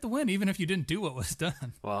 you get the win, even if you didn't do what was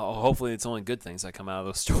done. Well, hopefully it's only good things that come out of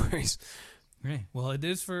those stories. Right. Well, it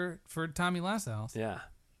is for Tommy Lascelles. Yeah.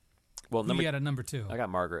 Well, you got a number 2. I got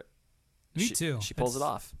Margaret. Me too. She pulls it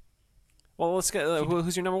off. Well, let's get.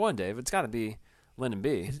 Who's your number 1, Dave? It's got to be Lyndon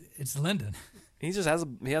B. It's Lyndon. He just has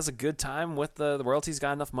a good time with the royalty. He's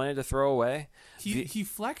got enough money to throw away. He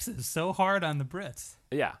flexes so hard on the Brits.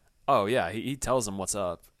 Yeah. Oh yeah. He tells them what's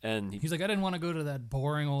up, and he's like, I didn't want to go to that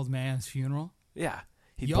boring old man's funeral. Yeah.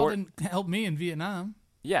 Y'all didn't help me in Vietnam.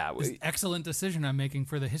 Yeah. It's an excellent decision I'm making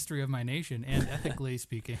for the history of my nation and ethically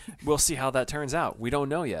speaking. We'll see how that turns out. We don't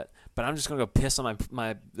know yet. But I'm just going to go piss on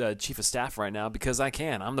my chief of staff right now because I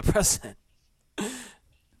can. I'm the president.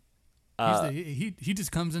 He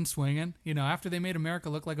just comes in swinging. You know, after they made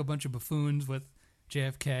America look like a bunch of buffoons with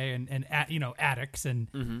JFK and addicts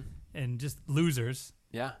and just losers.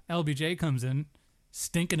 Yeah. LBJ comes in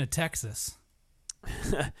stinking of Texas.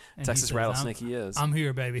 Texas rattlesnake he is. I'm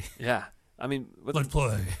here, baby. Yeah. I mean, let's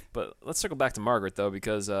play. But let's circle back to Margaret, though,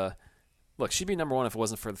 because, look, she'd be number 1 if it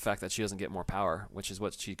wasn't for the fact that she doesn't get more power, which is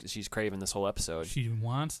what she's craving this whole episode. She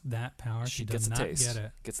wants that power. She does not get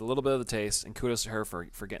it. Gets a little bit of the taste, and kudos to her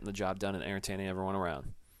for getting the job done and entertaining everyone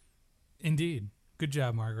around. Indeed. Good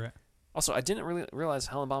job, Margaret. Also, I didn't really realize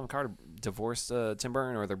Helen Bonham Carter divorced Tim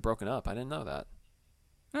Burton, or they're broken up. I didn't know that.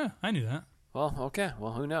 Yeah, I knew that. Well, okay.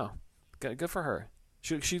 Well, who knows? Good for her.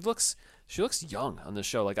 She looks young on this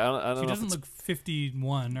show. Like I don't know. She doesn't look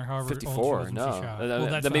 51 or however 54. Old she was when No, she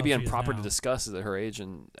shot. that may be improper to discuss her age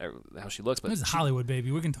and how she looks. But this is Hollywood,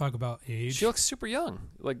 baby. We can talk about age. She looks super young.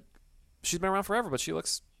 Like she's been around forever, but she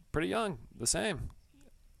looks pretty young. The same.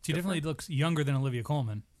 She definitely looks younger than Olivia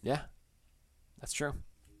Colman. Yeah, that's true.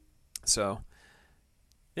 So,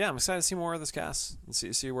 yeah, I'm excited to see more of this cast and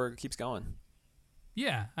see where it keeps going.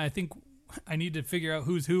 Yeah, I think I need to figure out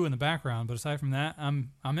who's who in the background, but aside from that, I'm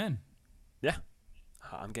in. Yeah,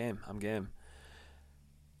 I'm game.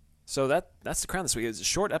 So that's The Crown this week. It's a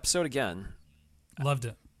short episode again. Loved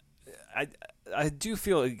it. I do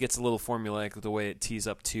feel it gets a little formulaic with the way it tees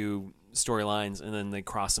up two storylines and then they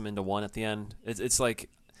cross them into one at the end. It's like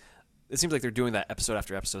it seems like they're doing that episode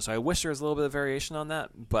after episode. So I wish there was a little bit of variation on that,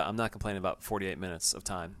 but I'm not complaining about 48 minutes of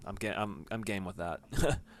time. I'm game with that.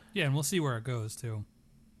 Yeah, and we'll see where it goes too.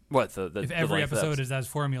 What if every episode is as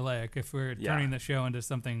formulaic, if we're turning the show into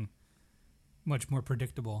something much more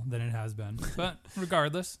predictable than it has been. But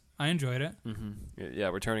regardless, I enjoyed it. Mm-hmm. Yeah,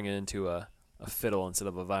 we're turning it into a fiddle instead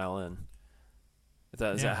of a violin.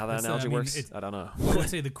 Is that how that analogy works? I don't know. I would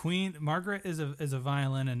say the Queen Margaret is a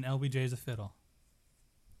violin and LBJ is a fiddle.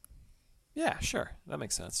 Yeah, sure, that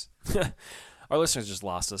makes sense. Our listeners just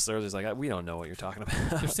lost us. They're just like, we don't know what you're talking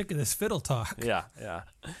about. They're sick of this fiddle talk. Yeah.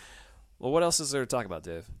 Well, what else is there to talk about,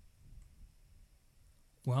 Dave?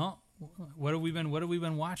 Well, what have we been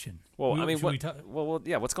watching? Well, what's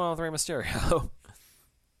going on with Rey Mysterio?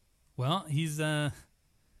 Well, he's going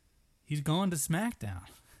to SmackDown.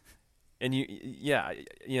 And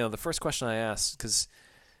the first question I asked, because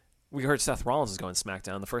we heard Seth Rollins is going to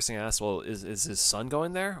SmackDown. The first thing I asked, well, is his son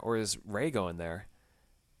going there or is Rey going there?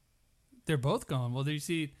 They're both going. Well, do you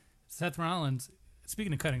see Seth Rollins,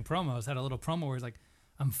 speaking of cutting promos, had a little promo where he's like,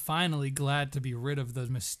 I'm finally glad to be rid of the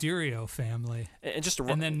Mysterio family.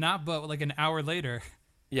 And then not but like an hour later,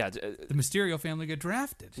 the Mysterio family get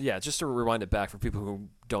drafted. Yeah, just to rewind it back for people who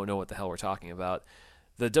don't know what the hell we're talking about.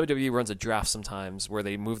 The WWE runs a draft sometimes where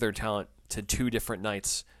they move their talent to 2 different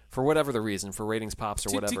nights for whatever the reason, for ratings pops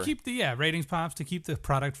or whatever. To keep ratings pops, to keep the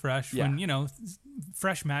product fresh. Yeah. When,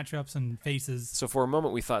 fresh matchups and faces. So for a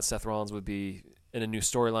moment we thought Seth Rollins would be in a new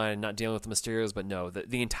storyline and not dealing with the Mysterios, but no,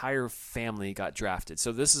 the entire family got drafted.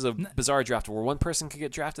 So this is a bizarre draft where one person could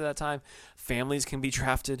get drafted at that time. Families can be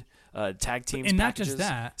drafted, tag teams, and packages, not just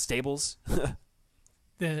that, stables.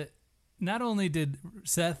 Not only did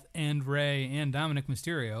Seth and Rey and Dominic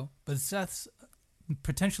Mysterio, but Seth's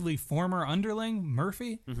potentially former underling,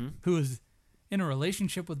 Murphy, who is in a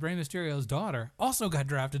relationship with Rey Mysterio's daughter, also got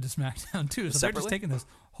drafted to SmackDown too. So Separately? They're just taking this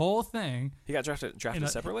whole thing. He got drafted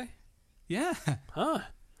separately? Yeah. Huh.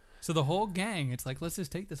 So the whole gang, it's like, let's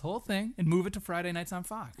just take this whole thing and move it to Friday nights on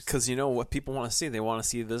Fox. Because you know what people want to see? They want to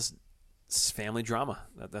see this family drama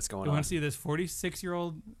that's going on. They want to see this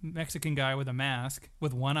 46-year-old Mexican guy with a mask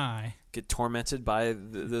with one eye get tormented by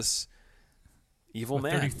this evil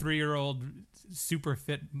man. 33-year-old super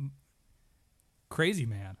fit crazy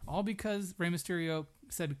man. All because Rey Mysterio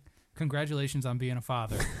said, congratulations on being a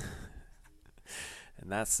father. And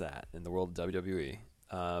that's that in the world of WWE.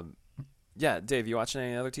 Dave, you watching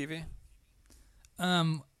any other TV?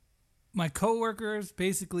 My coworkers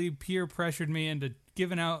basically peer pressured me into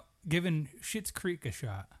giving Schitt's Creek a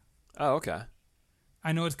shot. Oh, okay.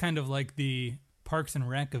 I know it's kind of like the Parks and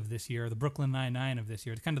Rec of this year, the Brooklyn Nine-Nine of this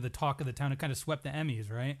year. It's kind of the talk of the town. It kind of swept the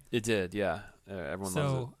Emmys, right? It did, yeah. Everyone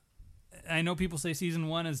loves it. I know people say season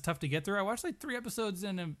 1 is tough to get through. I watched like 3 episodes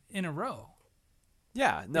in a row.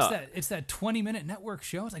 Yeah, no. It's that 20-minute network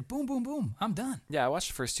show. It's like boom, boom, boom. I'm done. Yeah, I watched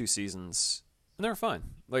the first 2 seasons, and they were fun.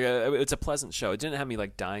 Like, it's a pleasant show. It didn't have me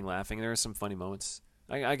like dying laughing. There were some funny moments.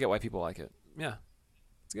 I get why people like it. Yeah,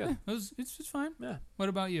 it's good. Yeah, it's just fine. Yeah. What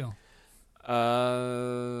about you? What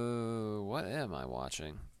am I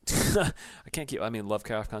watching? I can't keep. I mean,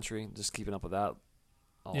 Lovecraft Country. Just keeping up with that.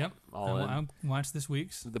 I watched this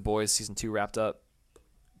week's. The Boys season 2 wrapped up.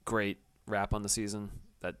 Great wrap on the season.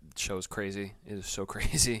 That show's crazy. It is so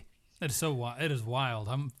crazy. It is wild.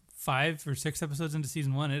 I'm 5 or 6 episodes into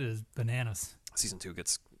season 1. It is bananas. Season 2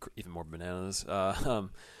 gets even more bananas. But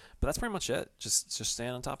that's pretty much it. Just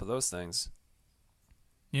staying on top of those things.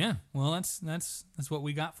 Yeah. Well, that's what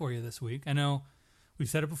we got for you this week. I know we've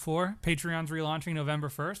said it before. Patreon's relaunching November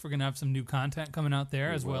 1st. We're gonna have some new content coming out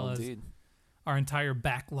there, as well as our entire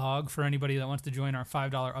backlog for anybody that wants to join our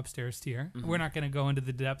 $5 upstairs tier. Mm-hmm. We're not gonna go into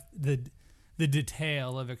the depth the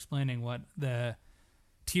detail of explaining what the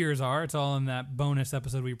tiers are. It's all in that bonus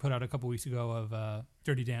episode we put out a couple weeks ago of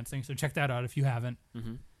Dirty Dancing. So check that out if you haven't.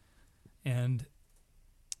 Mm-hmm. And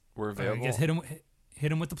we're available. I guess hit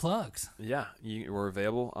them with the plugs. Yeah, we're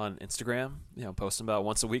available on Instagram. Posting about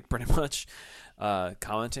once a week, pretty much.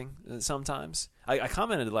 Commenting sometimes. I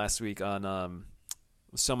commented last week on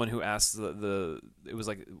someone who asked it was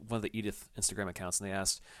like one of the Edith Instagram accounts, and they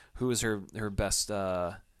asked who was her best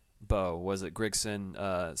beau. Was it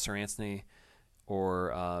Grigson, Sir Anthony,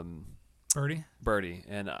 or Birdie?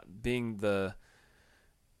 And being the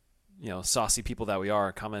saucy people that we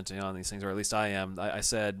are, commenting on these things, or at least I am. I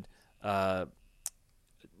said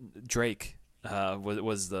Drake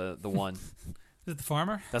was the one. Is it the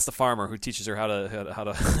farmer? That's the farmer who teaches her how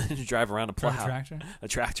to drive around a plow. A tractor? A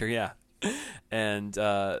tractor, yeah. And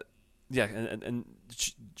Yeah, and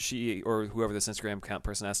she or whoever this Instagram account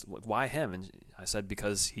person asked, why him? And I said,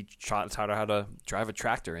 because he taught her how to drive a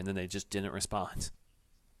tractor, and then they just didn't respond.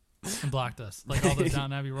 And blocked us, like all those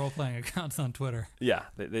Downton Abbey role-playing accounts on Twitter. Yeah,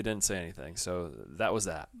 they didn't say anything, so that was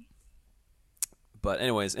that. But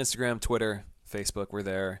anyways, Instagram, Twitter, Facebook, we're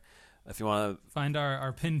there. If you want to find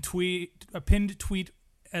our pinned tweet,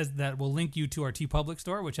 as that will link you to our TeePublic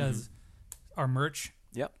store, which has our merch.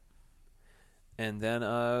 Yep. And then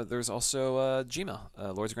there's also Gmail,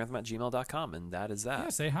 lordsofgrantham@gmail.com, and that is that. Yeah,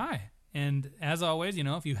 say hi. And as always,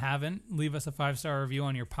 if you haven't, leave us a 5-star review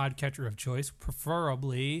on your podcatcher of choice,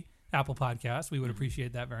 preferably Apple Podcasts. We would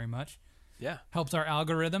appreciate that very much. Yeah. Helps our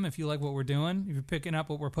algorithm if you like what we're doing. If you're picking up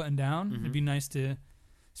what we're putting down, it'd be nice to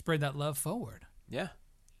spread that love forward. Yeah.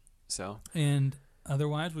 So. And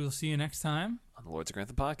otherwise, we will see you next time on the Lords of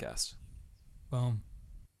Grantham podcast. Boom.